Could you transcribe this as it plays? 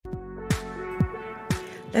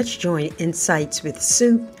Let's join Insights with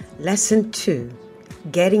Sue, Lesson 2,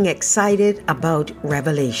 Getting Excited About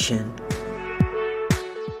Revelation.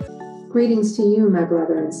 Greetings to you, my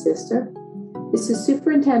brother and sister. This is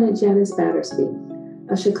Superintendent Janice Battersby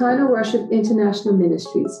of Shekinah Worship International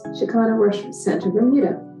Ministries, Shekinah Worship Center,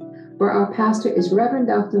 Bermuda, where our pastor is Reverend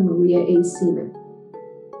Dr. Maria A. Seaman.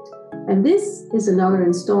 And this is another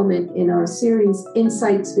installment in our series,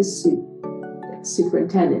 Insights with Sue. That's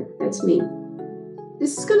Superintendent, that's me.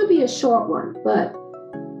 This is going to be a short one, but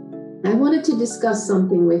I wanted to discuss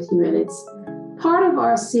something with you, and it's part of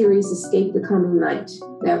our series, Escape the Coming Night,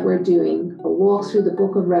 that we're doing, a walk through the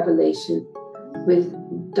book of Revelation with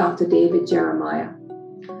Dr. David Jeremiah.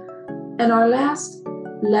 And our last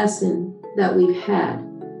lesson that we've had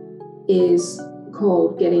is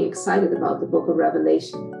called Getting Excited About the Book of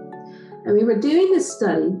Revelation. And we were doing this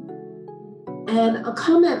study, and a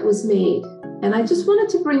comment was made, and I just wanted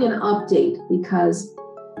to bring an update because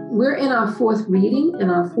we're in our fourth reading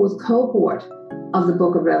and our fourth cohort of the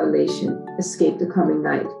book of Revelation, Escape the Coming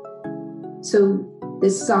Night. So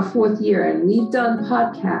this is our fourth year, and we've done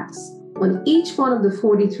podcasts on each one of the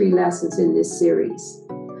 43 lessons in this series.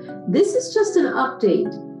 This is just an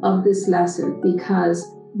update of this lesson because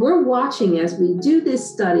we're watching, as we do this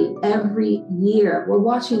study every year, we're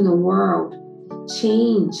watching the world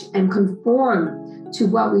change and conform to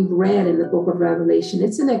what we've read in the book of Revelation.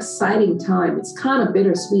 It's an exciting time. It's kind of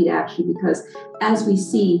bittersweet, actually, because as we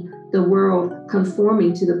see the world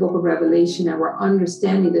conforming to the book of Revelation and we're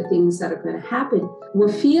understanding the things that are going to happen, we're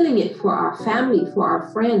feeling it for our family, for our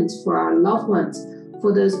friends, for our loved ones,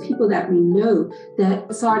 for those people that we know, that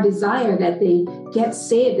it's our desire that they get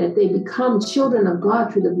saved, that they become children of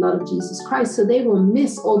God through the blood of Jesus Christ, so they will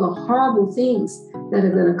miss all the horrible things that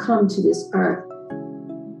are going to come to this earth.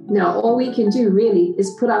 Now, all we can do really is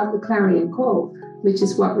put out the clarion call, which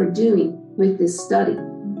is what we're doing with this study.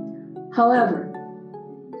 However,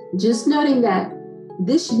 just noting that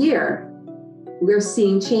this year, we're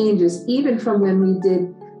seeing changes even from when we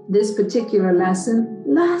did this particular lesson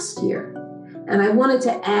last year. And I wanted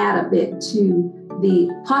to add a bit to the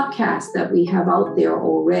podcast that we have out there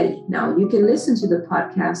already. Now, you can listen to the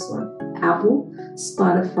podcast on Apple,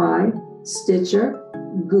 Spotify, Stitcher,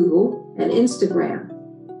 Google, and Instagram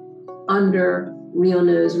under Real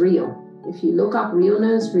Knows Real. If you look up Real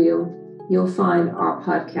Knows Real, you'll find our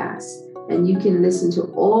podcast. And you can listen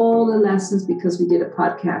to all the lessons because we did a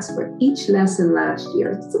podcast for each lesson last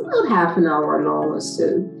year. It's about half an hour long or so.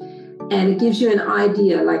 And it gives you an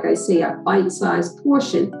idea, like I say, a bite-sized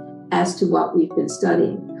portion as to what we've been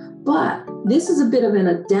studying. But this is a bit of an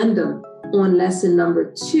addendum on lesson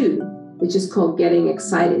number 2, which is called Getting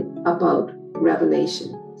Excited About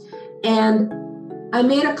Revelation. And I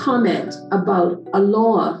made a comment about a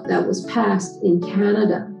law that was passed in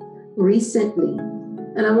Canada recently.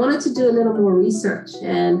 And I wanted to do a little more research.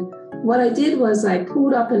 And what I did was I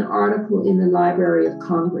pulled up an article in the Library of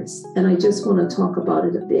Congress, and I just want to talk about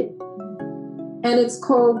it a bit. And it's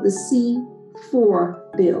called the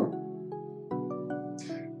C4 bill.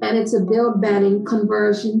 And it's a bill banning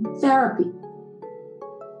conversion therapy.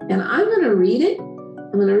 And I'm going to read it.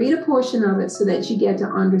 I'm going to read a portion of it so that you get to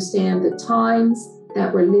understand the times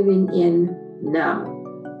that we're living in now.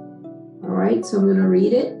 All right, so I'm going to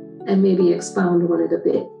read it and maybe expound on it a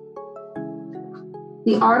bit.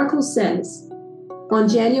 The article says, on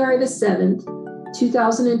January the 7th,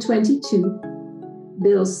 2022,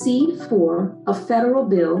 Bill C4, a federal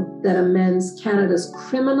bill that amends Canada's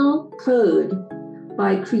criminal code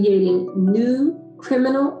by creating new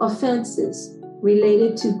criminal offenses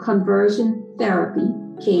related to conversion therapy,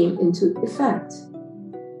 came into effect.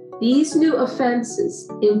 These new offenses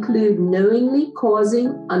include knowingly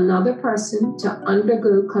causing another person to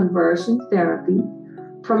undergo conversion therapy,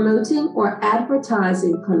 promoting or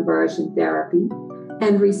advertising conversion therapy,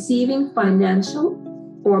 and receiving financial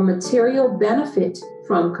or material benefit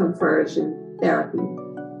from conversion therapy.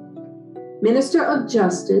 Minister of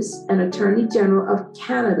Justice and Attorney General of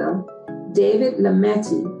Canada, David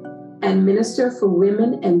Lametti, and Minister for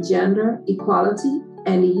Women and Gender Equality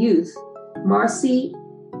and Youth, Marcy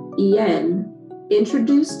Ien,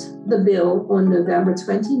 introduced the bill on November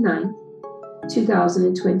 29,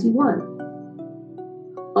 2021.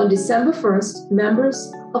 On December 1st,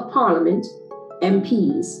 members of Parliament,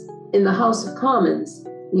 MPs, in the House of Commons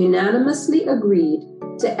unanimously agreed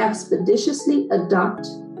to expeditiously adopt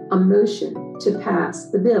a motion to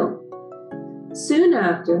pass the bill. Soon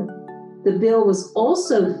after, the bill was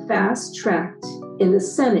also fast-tracked in the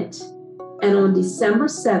Senate, and on December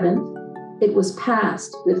 7th, it was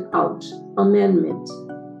passed without amendment.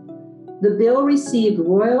 The bill received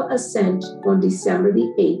royal assent on December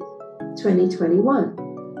the 8th, 2021.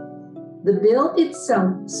 The bill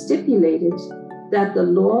itself stipulated that the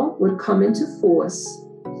law would come into force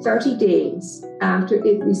 30 days after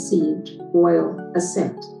it received royal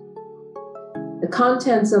assent. The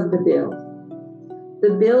contents of the bill.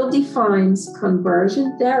 The bill defines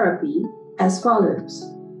conversion therapy as follows.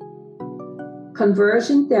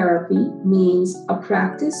 Conversion therapy means a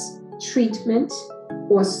practice, treatment,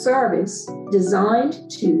 or service designed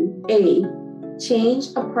to A, change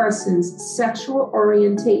a person's sexual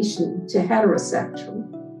orientation to heterosexual,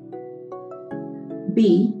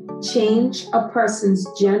 B, change a person's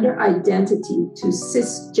gender identity to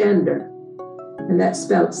cisgender, and that's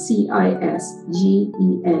spelled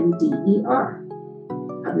Cisgender.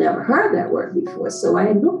 I've never heard that word before, so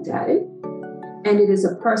I looked at it, and it is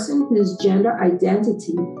a person whose gender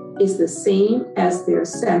identity is the same as their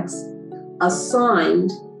sex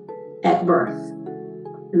assigned at birth.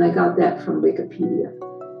 And I got that from Wikipedia.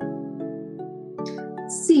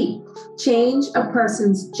 C, change a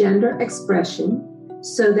person's gender expression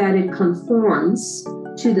so that it conforms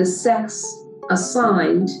to the sex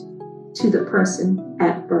assigned to the person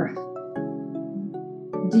at birth.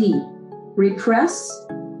 D, repress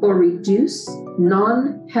or reduce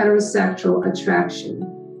non-heterosexual attraction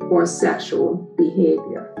or sexual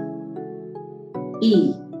behavior.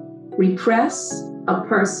 E, repress a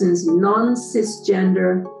person's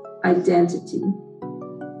non-cisgender identity.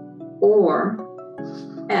 Or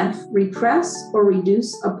F, repress or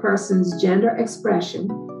reduce a person's gender expression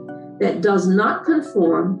that does not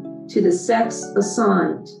conform to the sex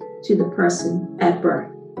assigned to the person at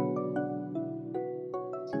birth.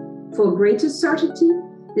 For greater certainty,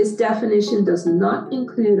 this definition does not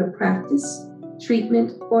include a practice,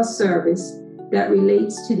 treatment, or service that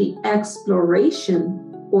relates to the exploration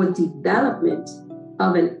or development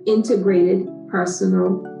of an integrated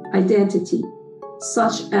personal identity,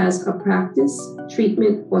 such as a practice,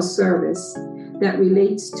 treatment, or service that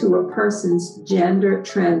relates to a person's gender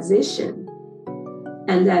transition,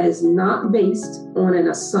 and that is not based on an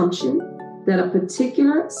assumption that a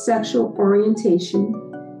particular sexual orientation,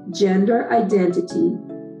 gender identity,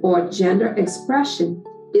 or gender expression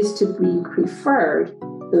is to be preferred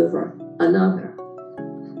over another.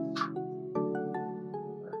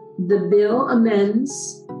 The bill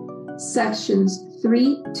amends sections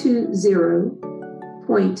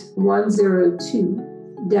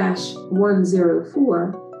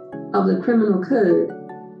 320.102-104 of the Criminal Code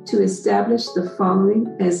to establish the following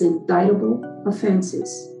as indictable offenses: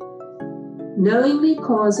 knowingly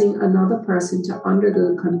causing another person to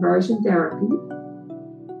undergo conversion therapy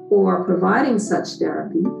or providing such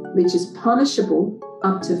therapy, which is punishable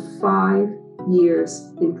up to 5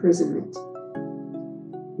 years imprisonment.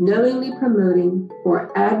 Knowingly promoting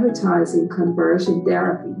or advertising conversion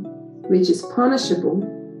therapy, which is punishable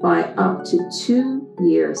by up to 2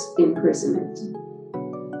 years imprisonment.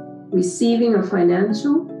 Receiving a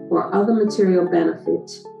financial or other material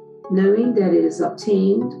benefit, knowing that it is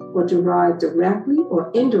obtained or derived directly or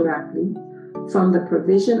indirectly from the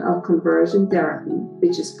provision of conversion therapy,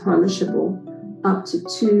 which is punishable up to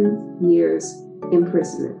 2 years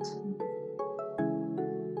imprisonment.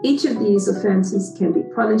 Each of these offenses can be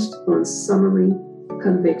punished on summary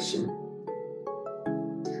conviction.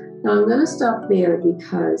 Now I'm going to stop there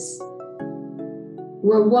because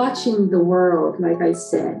we're watching the world, like I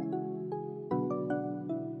said,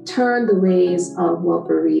 turn the ways of what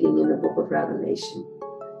we're reading in the book of Revelation,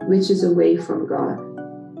 which is away from God.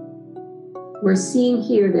 We're seeing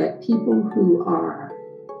here that people who are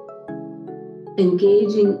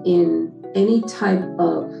engaging in any type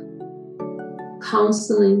of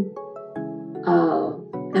counseling,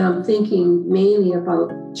 and I'm thinking mainly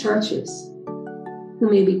about churches who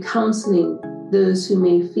may be counseling those who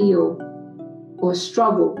may feel or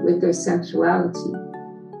struggle with their sexuality,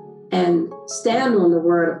 and stand on the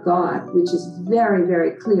word of God, which is very,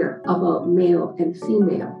 very clear about male and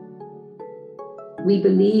female. We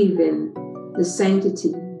believe in the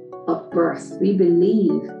sanctity of birth. We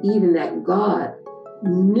believe even that God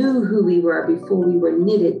knew who we were before we were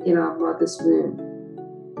knitted in our mother's womb.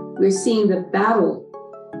 We're seeing the battle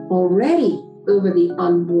already over the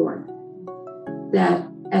unborn, that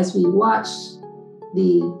as we watch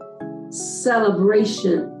the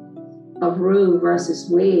celebration of Roe versus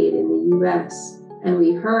Wade in the US, and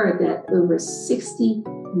we heard that over 60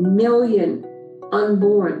 million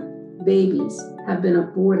unborn babies have been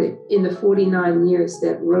aborted in the 49 years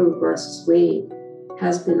that Roe versus Wade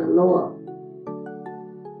has been a law.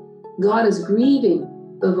 God is grieving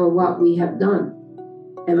over what we have done.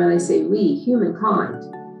 And when I say we, humankind,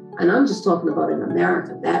 and I'm just talking about in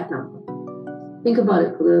America, that number. Think about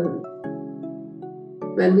it globally.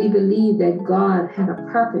 when we believe that God had a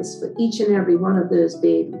purpose for each and every one of those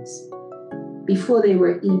babies before they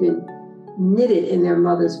were even knitted in their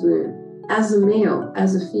mother's womb, as a male,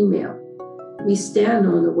 as a female. We stand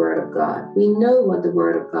on the Word of God. We know what the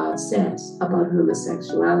Word of God says about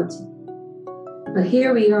homosexuality. But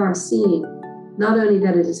here we are seeing not only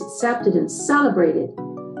that it is accepted and celebrated,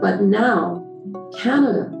 but now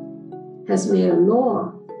Canada has made a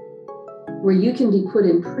law where you can be put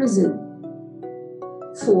in prison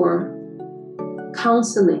for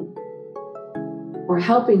counseling or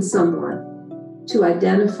helping someone to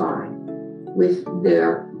identify with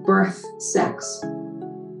their birth sex.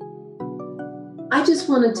 I just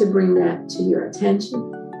wanted to bring that to your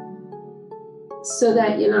attention so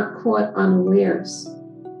that you're not caught unawares.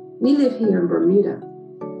 We live here in Bermuda,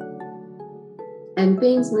 and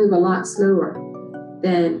things move a lot slower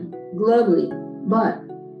than globally, but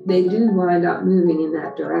they do wind up moving in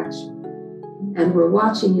that direction. And we're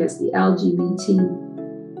watching as the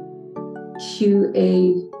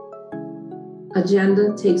LGBTQA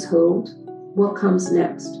agenda takes hold. What comes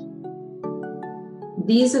next?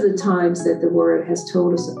 These are the times that the Word has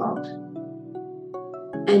told us about.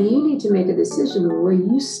 And you need to make a decision on where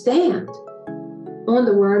you stand on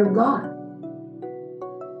the Word of God.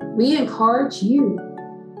 We encourage you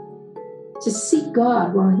to seek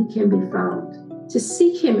God while He can be found, to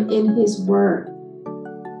seek Him in His Word.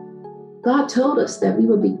 God told us that we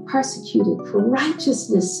would be persecuted for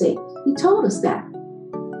righteousness' sake. He told us that.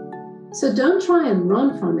 So don't try and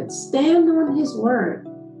run from it. Stand on His Word.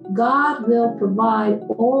 God will provide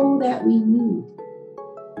all that we need.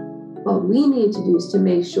 What we need to do is to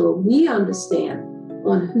make sure we understand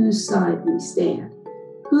on whose side we stand,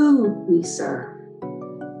 who we serve.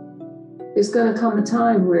 There's going to come a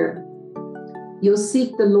time where you'll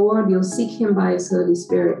seek the Lord, you'll seek Him by His Holy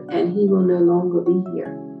Spirit, and He will no longer be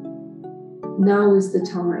here. Now is the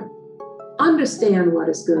time. Understand what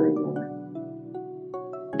is going on.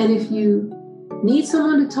 And if you need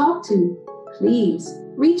someone to talk to, please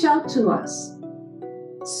reach out to us.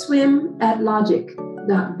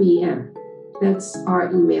 swim@logic.bm. That's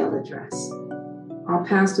our email address. Our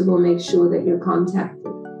pastor will make sure that you're contacted.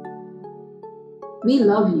 We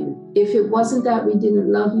love you. If it wasn't that we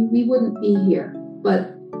didn't love you, we wouldn't be here.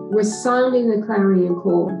 But we're sounding the clarion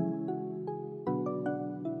call.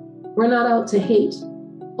 We're not out to hate,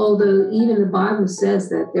 although even the Bible says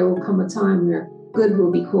that there will come a time where good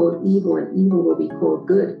will be called evil and evil will be called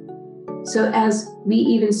good. So as we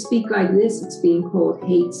even speak like this, it's being called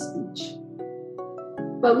hate speech.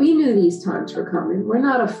 But we knew these times were coming. We're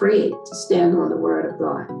not afraid to stand on the Word of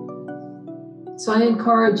God. So I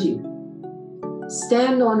encourage you,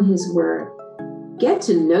 stand on His Word. Get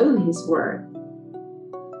to know His Word.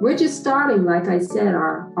 We're just starting, like I said,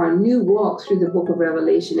 our new walk through the book of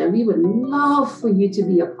Revelation, and we would love for you to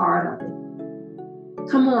be a part of it.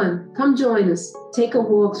 Come on, come join us. Take a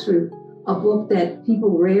walk through a book that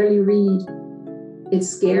people rarely read. It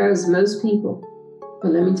scares most people.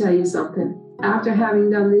 But let me tell you something. After having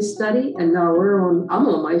done this study, and now I'm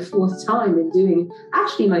on my 4th time in doing,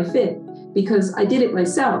 actually my 5th, because I did it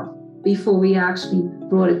myself before we actually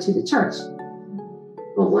brought it to the church.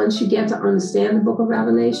 But once you get to understand the book of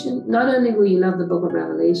Revelation, not only will you love the book of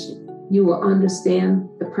Revelation, you will understand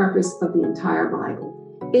the purpose of the entire Bible.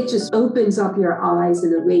 It just opens up your eyes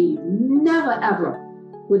in a way you never, ever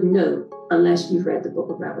would know unless you've read the book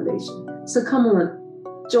of Revelation. So come on,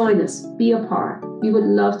 join us, be a part. We would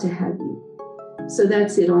love to have you. So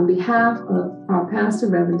that's it. On behalf of our pastor,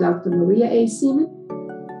 Reverend Dr. Maria A. Seaman,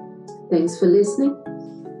 thanks for listening.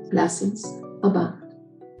 Blessings above.